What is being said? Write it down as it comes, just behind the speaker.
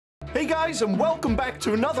Hey guys, and welcome back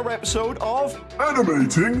to another episode of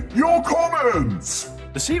Animating your comments!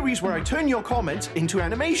 the series where I turn your comments into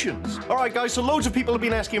animations. Alright guys, so loads of people have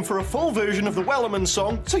been asking for a full version of the Wellerman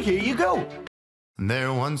song, so here you go.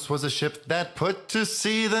 There once was a ship that put to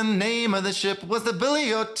sea. The name of the ship was the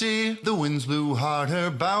Billy O.T. The winds blew hard, her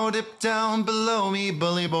bow dipped down. Below me,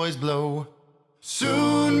 bully boys blow.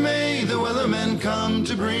 Soon may the Wellerman come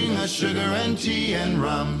to bring us sugar and tea and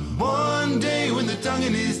rum. One day when the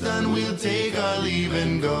tonguing is done, we'll take our leave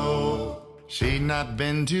and go. She'd not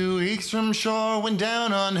been 2 weeks from shore when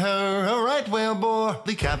down on her a right whale bore.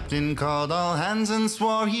 The captain called all hands and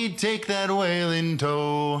swore he'd take that whale in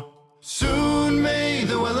tow. Soon may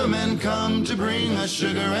the Wellerman come to bring us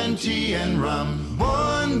sugar and tea and rum.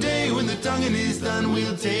 One day when the tonguing is done,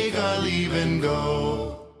 we'll take our leave and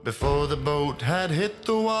go. Before the boat had hit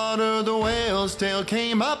the water, the whale's tail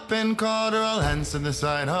came up and caught her. All hands to the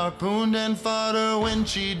side, harpooned and fought her when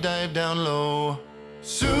she dived down low.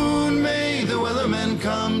 Soon may the Wellerman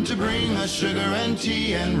come to bring us sugar and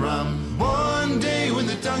tea and rum. One day when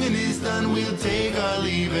the tonguing is done, we'll take our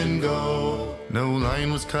leave and go. No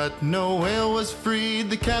line was cut, no whale was freed.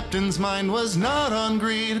 The captain's mind was not on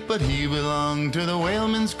greed, but he belonged to the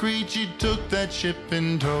whaleman's creed. She took that ship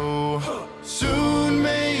in tow. Soon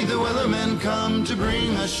may the Wellerman come to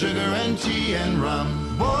bring us sugar and tea and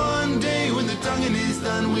rum. One day when the tonguing is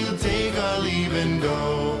done, we'll take our leave and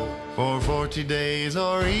go. For 40 days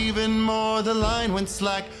or even more, the line went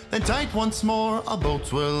slack, then tight once more. Our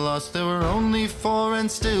boats were lost, there were only 4, and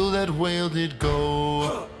still that whale did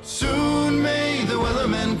go. Soon may the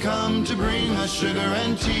Wellerman come to bring us sugar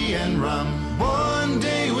and tea and rum. One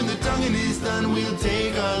day when the tonguing is done, we'll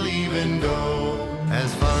take our leave and go.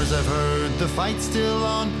 As far as I've heard, the fight's still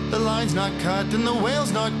on. The line's not cut and the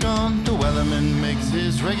whale's not gone. The Wellerman makes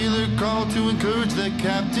his regular call to encourage the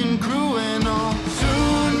captain, crew and all.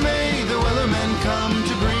 Soon